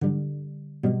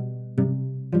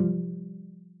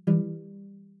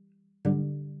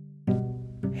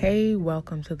Hey,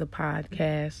 welcome to the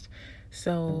podcast.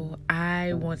 So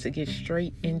I want to get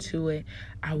straight into it.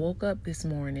 I woke up this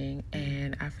morning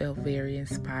and I felt very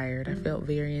inspired.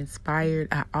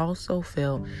 I also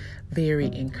felt very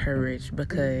encouraged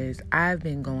because I've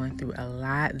been going through a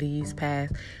lot these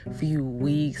past few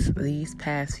weeks, these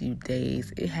past few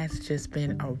days. It has just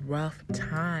been a rough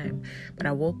time. But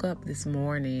I woke up this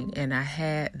morning and I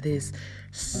had this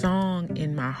song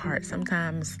in my heart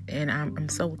sometimes, and I'm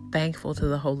so thankful to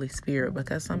the Holy Spirit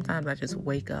because sometimes I just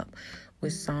wake up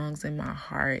with songs in my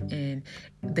heart and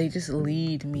they just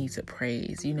lead me to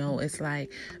praise. It's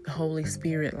like the Holy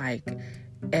Spirit,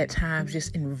 at times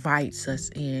just invites us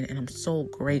in, and I'm so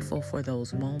grateful for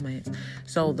those moments.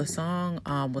 So the song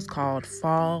was called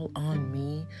Fall on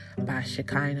Me by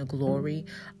Shekinah Glory,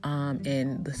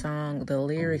 and the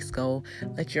lyrics go,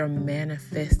 let your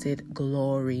manifested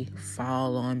glory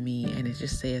fall on me, and it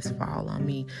just says fall on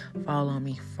me, fall on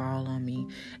me, fall on me.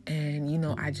 And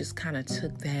I just kind of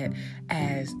took that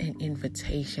as an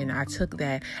invitation. I took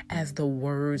that as the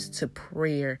words to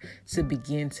prayer to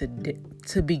begin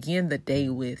the day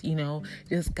with.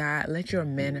 Just God, let your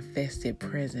manifested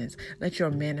presence, let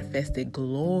your manifested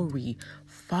glory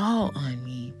fall on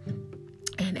me.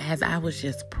 And as I was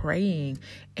just praying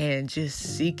and just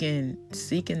seeking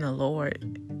the Lord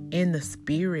in the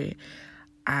Spirit,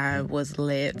 I was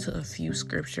led to a few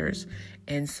scriptures.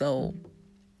 And so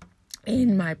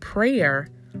in my prayer,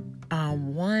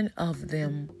 one of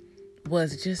them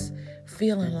was just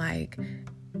feeling like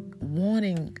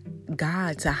wanting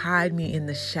God to hide me in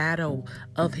the shadow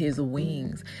of his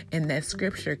wings. And that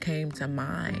scripture came to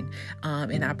mind.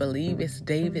 And I believe it's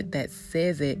David that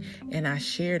says it, and I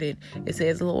shared it. It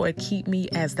says, Lord, keep me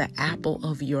as the apple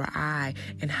of your eye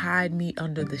and hide me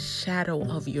under the shadow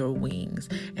of your wings.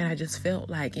 And I just felt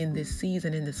like in this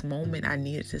season, in this moment, I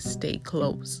needed to stay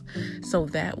close. So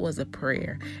that was a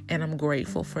prayer, and I'm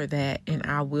grateful for that. And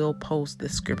I will post the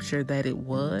scripture that it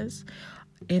was.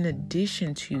 In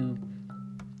addition to,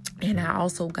 and I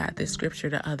also got this scripture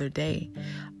the other day.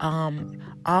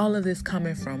 All of this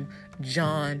coming from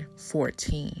John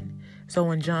 14.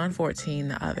 So in John 14,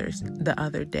 the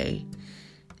other day,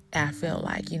 I felt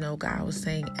like, God was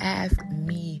saying, ask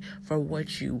me for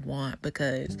what you want,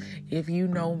 because if you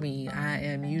know me, I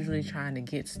am usually trying to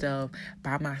get stuff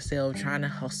by myself, trying to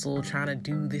hustle, trying to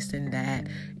do this and that,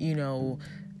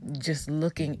 just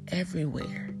looking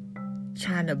everywhere,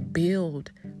 trying to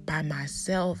build by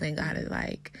myself. And God is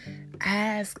like,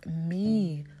 ask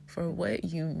me for what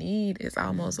you need. It's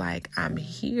almost like I'm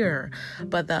here.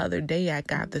 But the other day I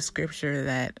got the scripture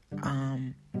that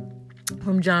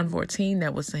from John 14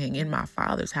 that was saying, in my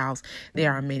Father's house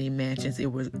there are many mansions.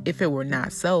 If it were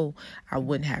not so, I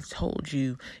wouldn't have told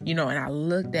you. And I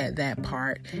looked at that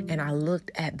part, and I looked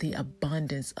at the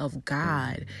abundance of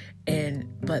God.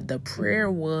 But the prayer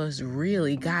was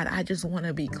really, God, I just want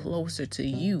to be closer to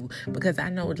you, because I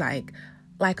know like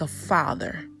a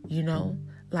father,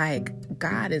 like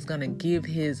God is going to give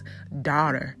his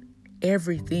daughter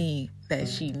everything that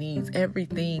she needs,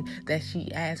 everything that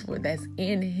she asks for, that's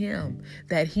in him,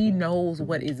 that he knows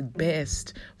what is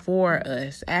best for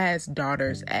us as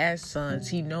daughters, as sons.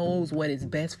 He knows what is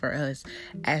best for us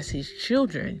as his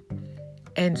children.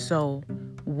 And so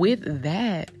with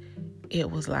that, it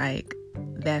was like,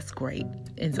 that's great.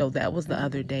 And so that was the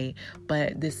other day.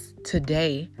 But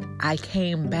today, I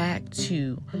came back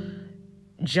to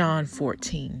John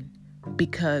 14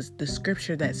 because the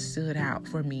scripture that stood out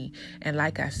for me, and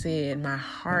like I said, my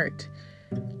heart,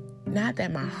 not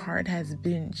that my heart has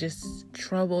been just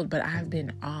troubled, but I've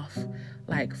been off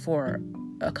for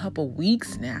a couple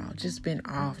weeks now, just been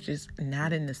off, just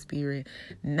not in the Spirit,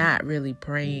 not really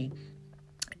praying.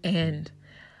 And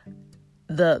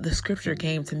the scripture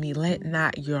came to me, let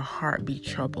not your heart be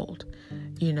troubled,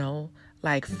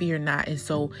 fear not. And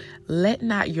so let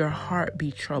not your heart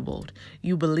be troubled.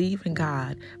 You believe in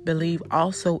God, believe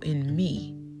also in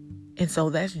me. And so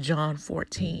that's John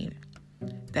 14.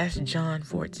 That's John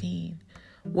 14,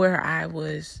 where I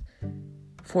was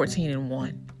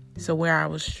 14:1. So where I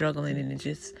was struggling and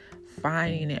just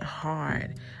finding it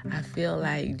hard, I feel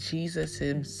like Jesus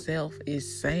himself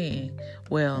is saying,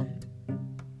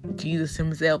 Jesus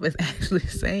himself is actually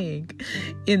saying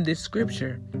in this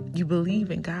scripture, you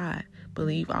believe in God,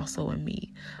 believe also in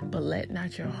me, but let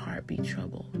not your heart be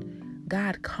troubled.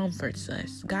 God comforts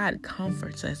us. God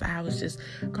comforts us. I was just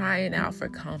crying out for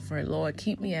comfort. Lord,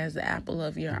 keep me as the apple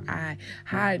of your eye.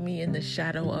 Hide me in the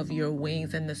shadow of your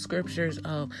wings. And the scriptures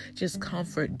of just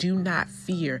comfort. Do not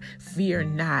fear. Fear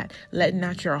not. Let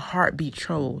not your heart be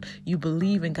troubled. You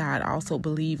believe in God, also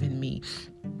believe in me.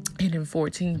 And in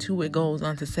 14:2, it goes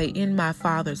on to say, in my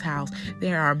Father's house,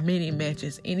 there are many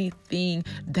mansions, anything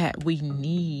that we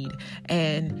need.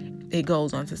 And it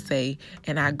goes on to say,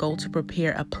 and I go to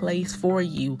prepare a place for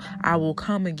you. I will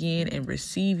come again and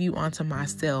receive you unto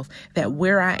myself, that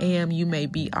where I am, you may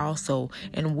be also.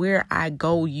 And where I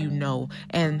go, you know,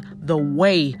 and the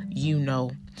way you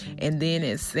know. And then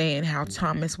it's saying how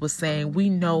Thomas was saying, we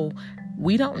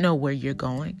don't know where you're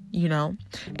going,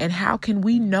 and how can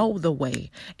we know the way?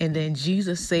 And then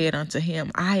Jesus said unto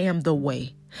him, I am the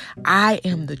way. I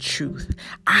am the truth.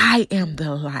 I am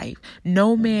the life.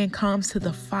 No man comes to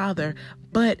the Father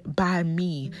but by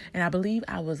me. And I believe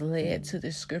I was led to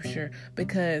this scripture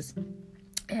because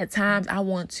at times I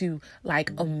want to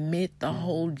omit the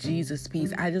whole Jesus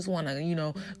piece. I just want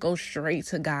to, go straight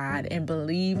to God and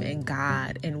believe in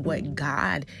God and what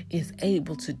God is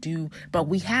able to do. But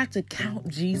we have to count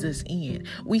Jesus in.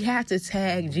 We have to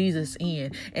tag Jesus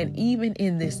in. And even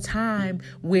in this time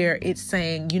where it's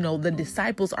saying, the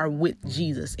disciples are with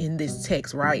Jesus in this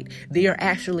text, right? They are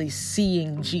actually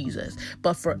seeing Jesus.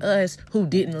 But for us who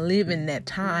didn't live in that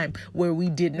time where we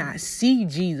did not see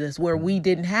Jesus, where we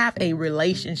didn't have a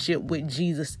relationship with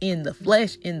Jesus in the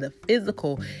flesh, in the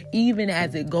physical, even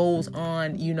as it goes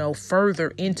on, further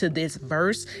into this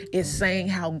verse, it's saying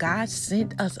how God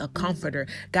sent us a comforter.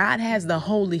 God has the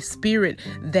Holy Spirit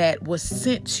that was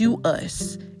sent to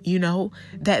us,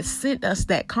 that sent us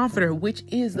that comforter, which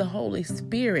is the Holy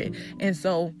Spirit. And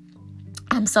so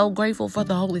I'm so grateful for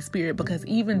the Holy Spirit, because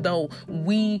even though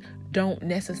we don't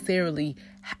necessarily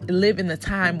live in the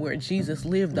time where Jesus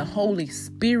lived, the Holy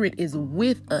Spirit is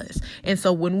with us. And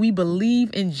so when we believe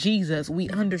in Jesus, we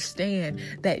understand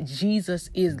that Jesus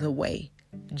is the way.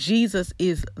 Jesus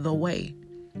is the way.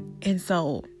 And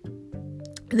so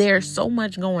there's so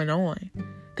much going on.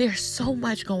 There's so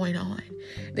much going on.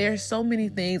 There's so many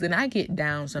things, and I get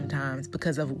down sometimes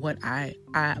because of what my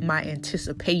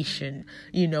anticipation,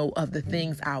 of the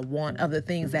things I want, of the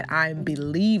things that I'm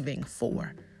believing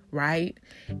for. Right?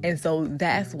 And so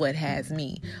that's what has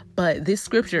me. But this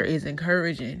scripture is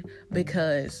encouraging,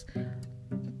 because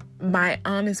my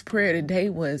honest prayer today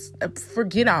was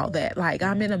forget all that.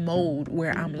 I'm in a mode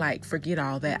where I'm forget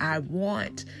all that. I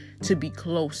want to be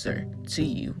closer to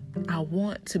you. I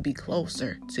want to be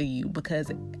closer to you, because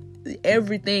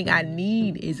everything I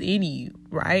need is in you,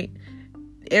 right?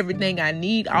 Everything I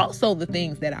need, also the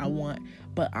things that I want.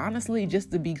 But honestly,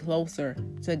 just to be closer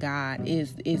to God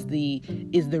is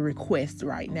the request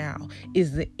right now,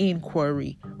 is the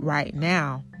inquiry right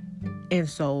now. And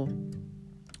so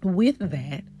with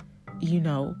that,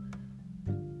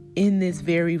 in this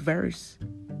very verse,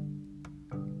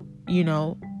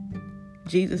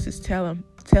 Jesus is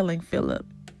telling Philip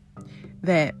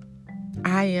that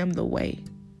I am the way,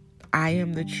 I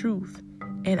am the truth,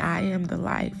 and I am the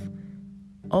life.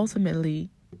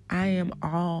 Ultimately, I am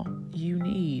all you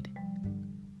need.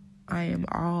 I am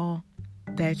all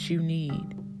that you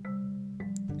need.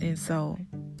 And so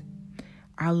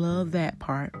I love that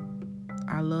part.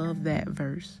 I love that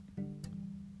verse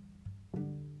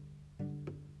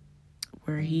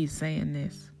where he's saying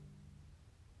this.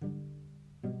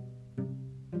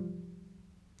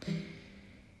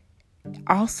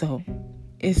 Also,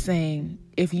 it's saying,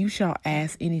 if you shall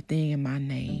ask anything in my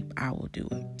name, I will do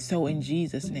it. So in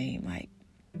Jesus' name,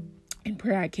 in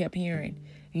prayer, I kept hearing,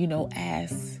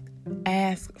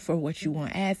 ask for what you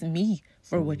want. Ask me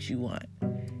for what you want.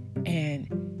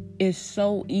 And it's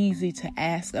so easy to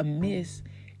ask amiss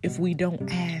if we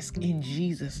don't ask in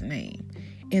Jesus' name,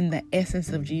 in the essence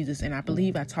of Jesus. And I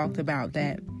believe I talked about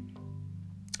that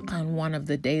on one of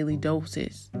the daily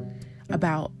doses,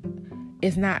 about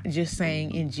it's not just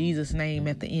saying in Jesus' name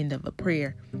at the end of a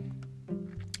prayer,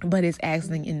 but it's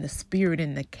asking in the spirit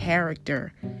and the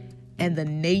character and the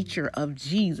nature of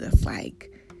Jesus.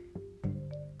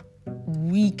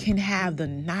 We can have the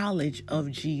knowledge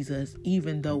of Jesus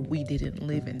even though we didn't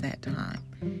live in that time,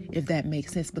 if that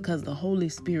makes sense, because the Holy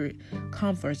Spirit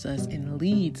comforts us and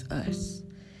leads us.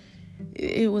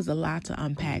 It was a lot to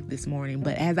unpack this morning,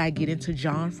 but as I get into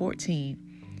John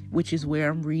 14, which is where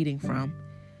I'm reading from,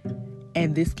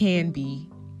 and this can be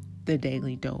the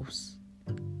daily dose,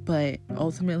 but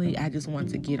ultimately I just want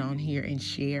to get on here and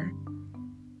share.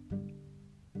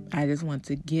 I just want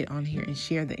to get on here and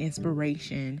share the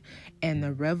inspiration and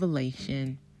the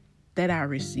revelation that I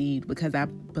received, because I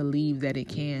believe that it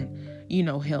can,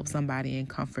 help somebody and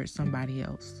comfort somebody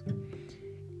else.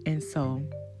 And so,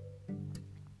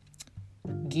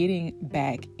 getting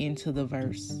back into the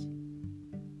verse,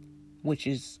 which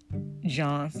is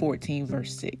John 14,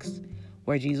 verse 6,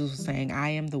 where Jesus was saying, I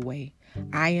am the way,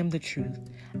 I am the truth,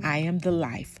 I am the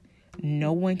life.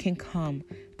 No one can come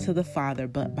to the Father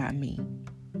but by me.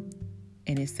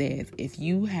 And it says, if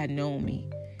you had known me,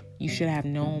 you should have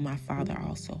known my Father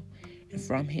also. And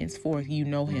from henceforth you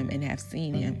know him and have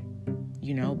seen him.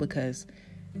 Because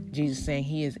Jesus saying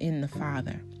he is in the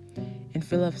Father. And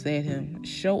Philip said to him,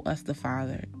 show us the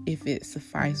Father if it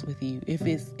suffice with you. If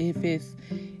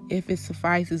it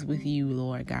suffices with you,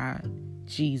 Lord God,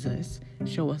 Jesus,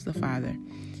 show us the Father.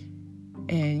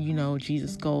 And,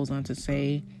 Jesus goes on to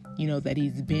say, that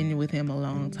he's been with him a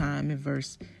long time in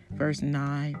verse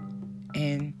 9.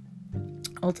 And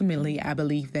ultimately, I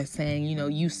believe that saying,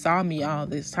 you saw me all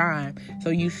this time, so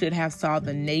you should have saw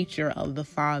the nature of the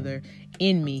Father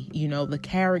in me, the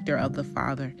character of the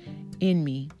Father in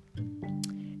me.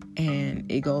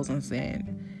 And it goes on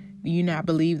saying, do you not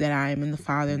believe that I am in the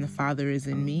Father and the Father is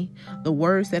in me? The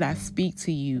words that I speak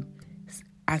to you,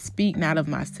 I speak not of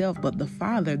myself, but the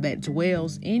Father that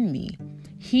dwells in me.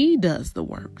 He does the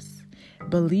works.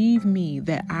 Believe me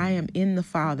that I am in the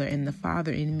Father and the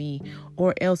Father in me,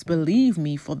 or else believe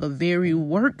me for the very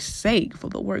work's sake, for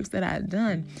the works that I have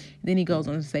done. Then he goes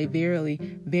on to say, verily,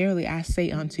 verily, I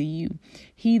say unto you,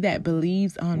 he that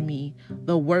believes on me,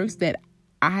 the works that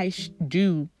I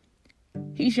do,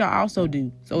 he shall also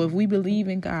do. So if we believe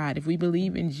in God, if we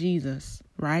believe in Jesus,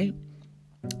 right?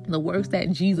 The works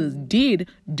that Jesus did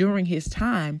during his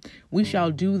time, we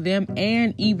shall do them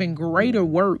and even greater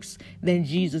works than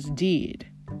Jesus did.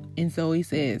 And so he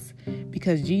says,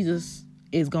 because Jesus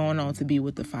is going on to be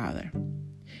with the Father.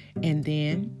 And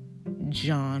then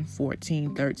John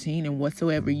 14:13, and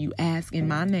whatsoever you ask in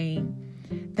my name,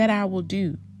 that I will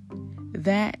do,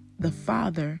 that the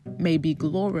Father may be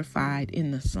glorified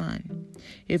in the Son.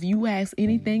 If you ask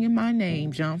anything in my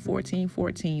name, John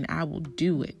 14:14, I will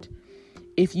do it.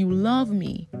 If you love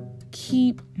me,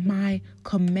 keep my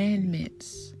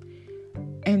commandments.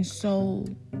 And so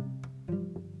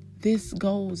this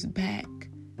goes back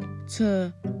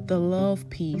to the love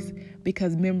piece,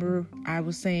 because remember that I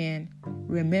was saying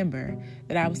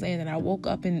that I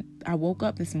woke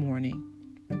up this morning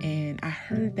and I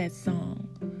heard that song,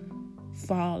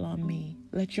 Fall on Me.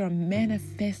 Let your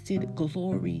manifested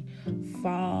glory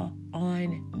fall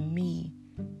on me.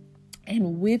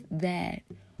 And with that,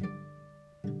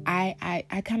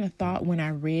 I kind of thought when I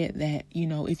read that,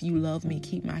 if you love me,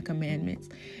 keep my commandments.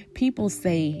 People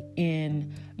say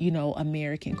in,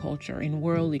 American culture, in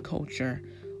worldly culture,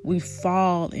 we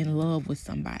fall in love with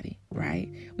somebody,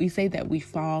 right? We say that we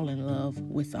fall in love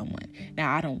with someone.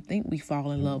 Now, I don't think we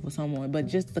fall in love with someone, but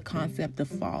just the concept of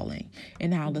falling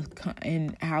and how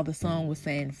the song was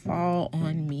saying, fall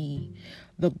on me.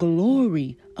 The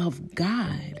glory of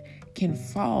God can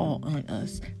fall on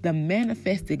us. The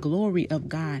manifested glory of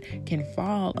God can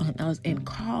fall on us and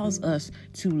cause us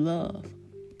to love.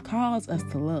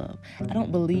 I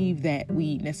don't believe that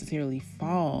we necessarily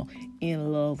fall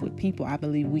in love with people. I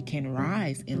believe we can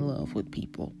rise in love with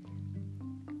people.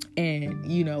 And,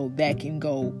 that can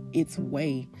go its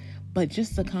way. But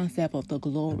just the concept of the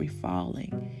glory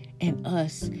falling and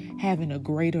us having a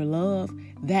greater love,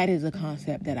 that is a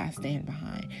concept that I stand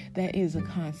behind. That is a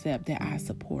concept that I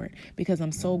support, because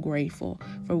I'm so grateful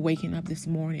for waking up this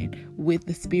morning with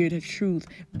the Spirit of truth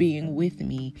being with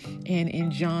me. And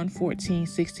in John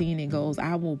 14:16, it goes,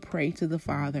 I will pray to the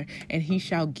Father and he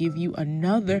shall give you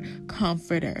another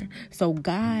comforter. So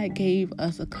God gave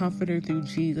us a comforter through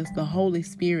Jesus, the Holy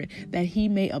Spirit, that he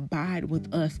may abide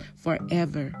with us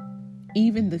forever.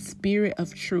 Even the Spirit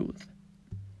of truth,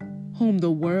 whom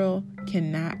the world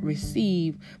cannot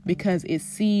receive because it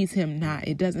sees him not.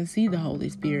 It doesn't see the Holy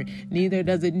Spirit, neither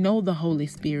does it know the Holy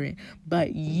Spirit,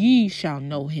 but ye shall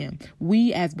know him.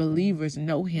 We as believers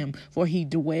know him, for he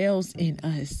dwells in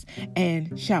us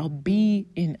and shall be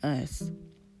in us.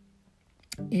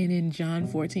 And in John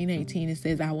 14:18, it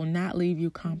says, I will not leave you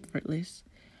comfortless.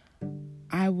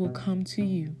 I will come to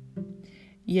you.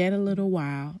 Yet a little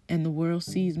while, and the world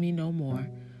sees me no more.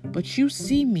 But you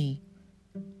see me,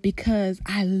 because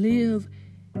I live,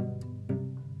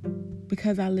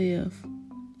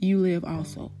 you live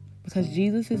also. Because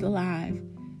Jesus is alive,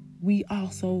 we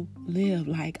also live.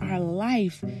 Like, our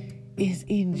life is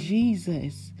in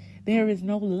Jesus. There is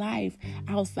no life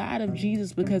outside of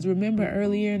Jesus, because remember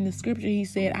earlier in the scripture, he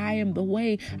said, I am the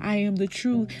way, I am the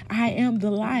truth, I am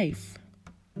the life.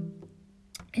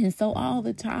 And so all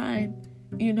the time,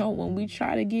 when we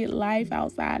try to get life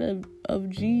outside of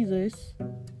Jesus,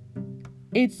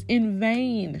 it's in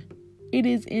vain. It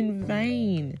is in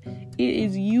vain. It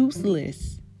is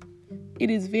useless. It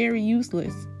is very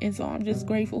useless. And so I'm just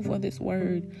grateful for this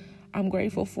word. I'm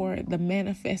grateful for the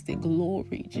manifested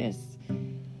glory.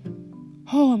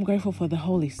 I'm grateful for the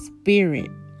Holy Spirit.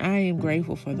 I am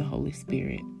grateful for the Holy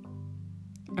Spirit.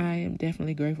 I am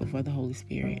definitely grateful for the Holy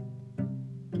Spirit.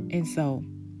 And so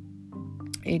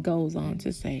it goes on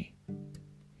to say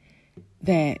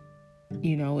that,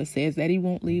 it says that he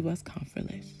won't leave us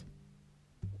comfortless.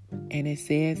 And it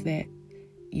says that,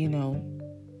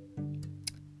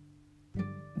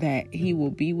 that he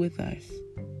will be with us,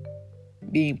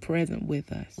 being present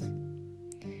with us.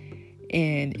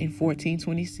 And in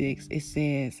 14:26, it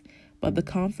says, but the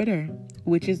Comforter,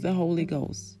 which is the Holy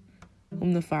Ghost,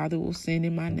 whom the Father will send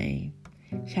in my name,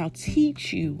 shall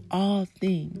teach you all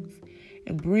things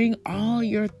and bring all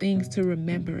your things to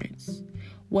remembrance,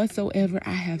 whatsoever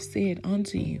I have said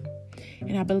unto you.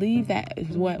 And I believe that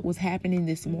is what was happening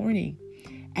this morning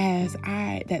as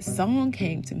that song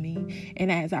came to me,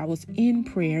 and as I was in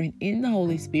prayer and in the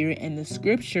Holy Spirit, and the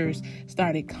scriptures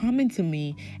started coming to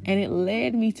me, and it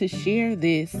led me to share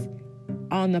this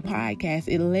on the podcast.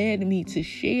 It led me to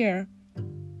share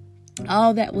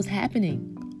all that was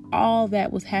happening.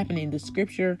 The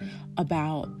scripture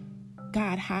about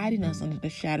God hiding us under the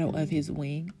shadow of his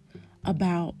wing,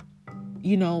 about,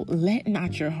 let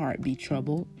not your heart be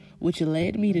troubled, which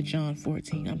led me to John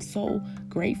 14. I'm so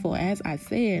grateful, as I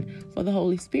said, for the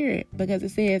Holy Spirit, because it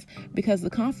says, because the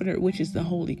Comforter, which is the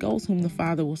Holy Ghost, whom the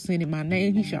Father will send in my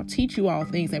name, he shall teach you all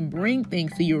things and bring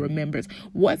things to your remembrance,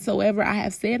 whatsoever I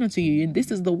have said unto you. And this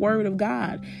is the word of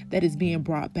God that is being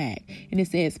brought back. And it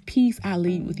says, peace I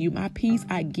leave with you. My peace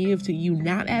I give to you,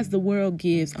 not as the world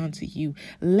gives unto you.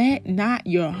 Let not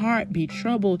your heart be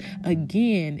troubled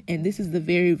again. And this is the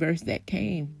very verse that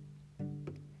came.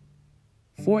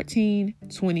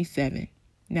 14:27.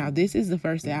 Now, this is the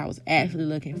verse that I was actually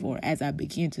looking for as I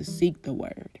began to seek the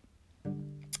word.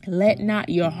 Let not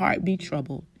your heart be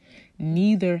troubled,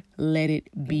 neither let it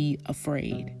be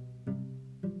afraid.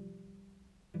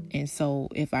 And so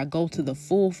if I go to the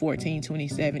full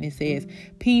 14:27, it says,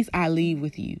 peace I leave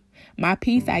with you. My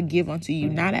peace I give unto you,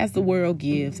 not as the world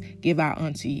gives, give I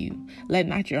unto you. Let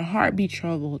not your heart be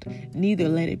troubled, neither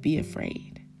let it be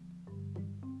afraid.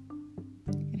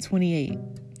 28.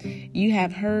 You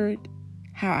have heard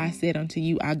how I said unto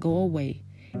you, I go away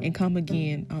and come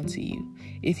again unto you.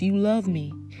 If you love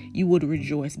me, you would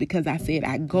rejoice, because I said,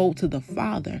 I go to the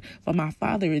Father, for my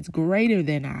Father is greater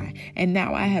than I. And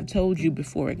now I have told you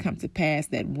before it come to pass,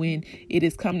 that when it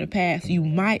is come to pass, you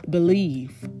might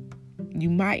believe. You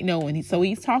might know. And so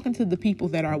he's talking to the people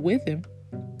that are with him,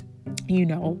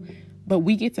 but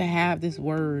we get to have this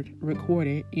word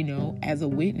recorded, as a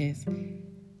witness,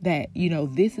 that,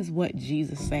 this is what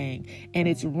Jesus is saying. And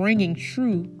it's ringing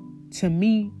true to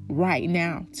me right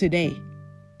now, today.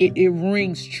 It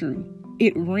rings true.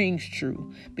 It rings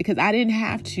true, because I didn't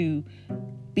have to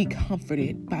be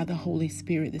comforted by the Holy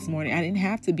Spirit this morning. I didn't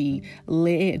have to be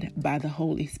led by the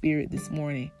Holy Spirit this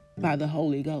morning, by the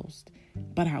Holy Ghost.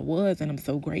 But I was, and I'm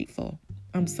so grateful.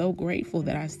 I'm so grateful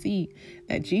that I see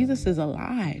that Jesus is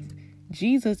alive.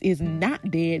 Jesus is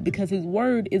not dead, because his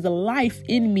word is alive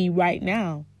in me right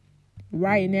now.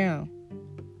 Right now.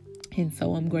 And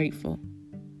so I'm grateful.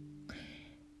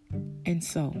 And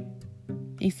so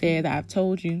he said, I've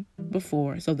told you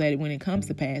before, so that when it comes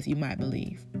to pass, you might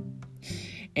believe.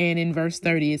 And in verse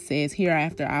 30, it says,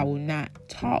 hereafter I will not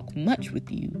talk much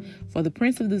with you, for the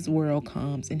prince of this world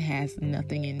comes and has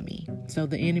nothing in me. So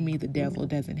the enemy, the devil,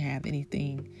 doesn't have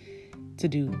anything to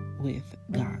do with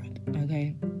God.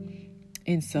 Okay.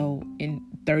 And so in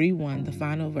 31, the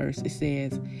final verse, it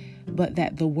says, but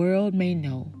that the world may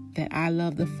know that I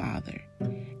love the Father,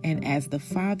 and as the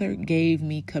Father gave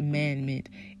me commandment,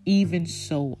 even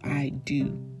so I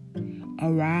do.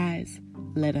 Arise,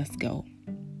 let us go.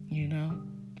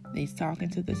 He's talking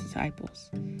to the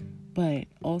disciples, but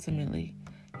ultimately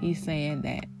he's saying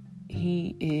that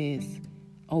he is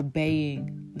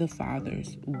obeying the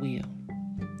Father's will.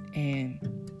 And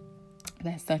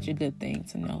that's such a good thing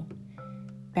to know.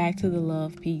 Back to the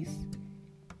love piece.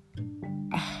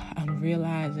 I'm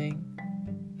realizing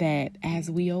that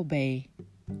as we obey,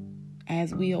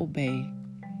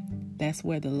 that's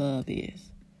where the love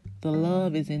is. The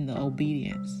love is in the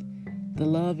obedience. The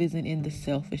love isn't in the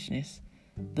selfishness.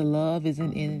 The love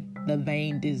isn't in the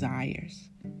vain desires.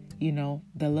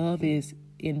 The love is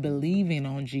in believing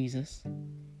on Jesus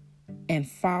and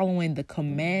following the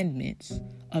commandments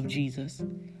of Jesus,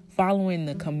 following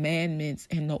the commandments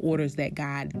and the orders that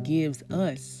God gives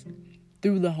us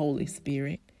through the Holy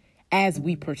Spirit as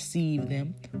we perceive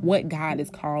them, what God is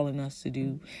calling us to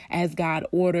do, as God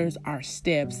orders our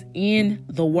steps in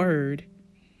the Word,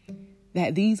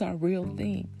 that these are real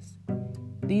things.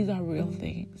 These are real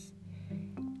things.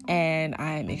 And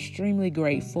I am extremely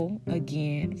grateful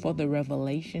again for the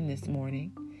revelation this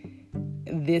morning.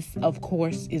 This, of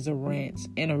course, is a rant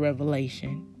and a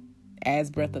revelation. as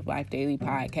Breath of Life Daily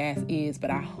Podcast is, but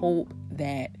I hope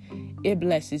that it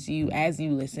blesses you as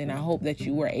you listen. I hope that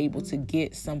you were able to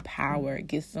get some power,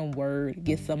 get some word,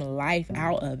 get some life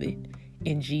out of it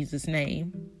in Jesus'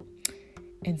 name.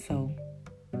 And so,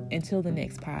 until the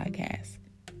next podcast,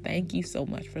 thank you so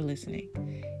much for listening.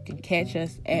 You can catch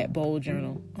us at Bold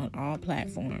Journal on all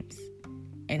platforms,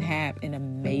 and have an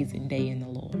amazing day in the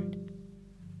Lord.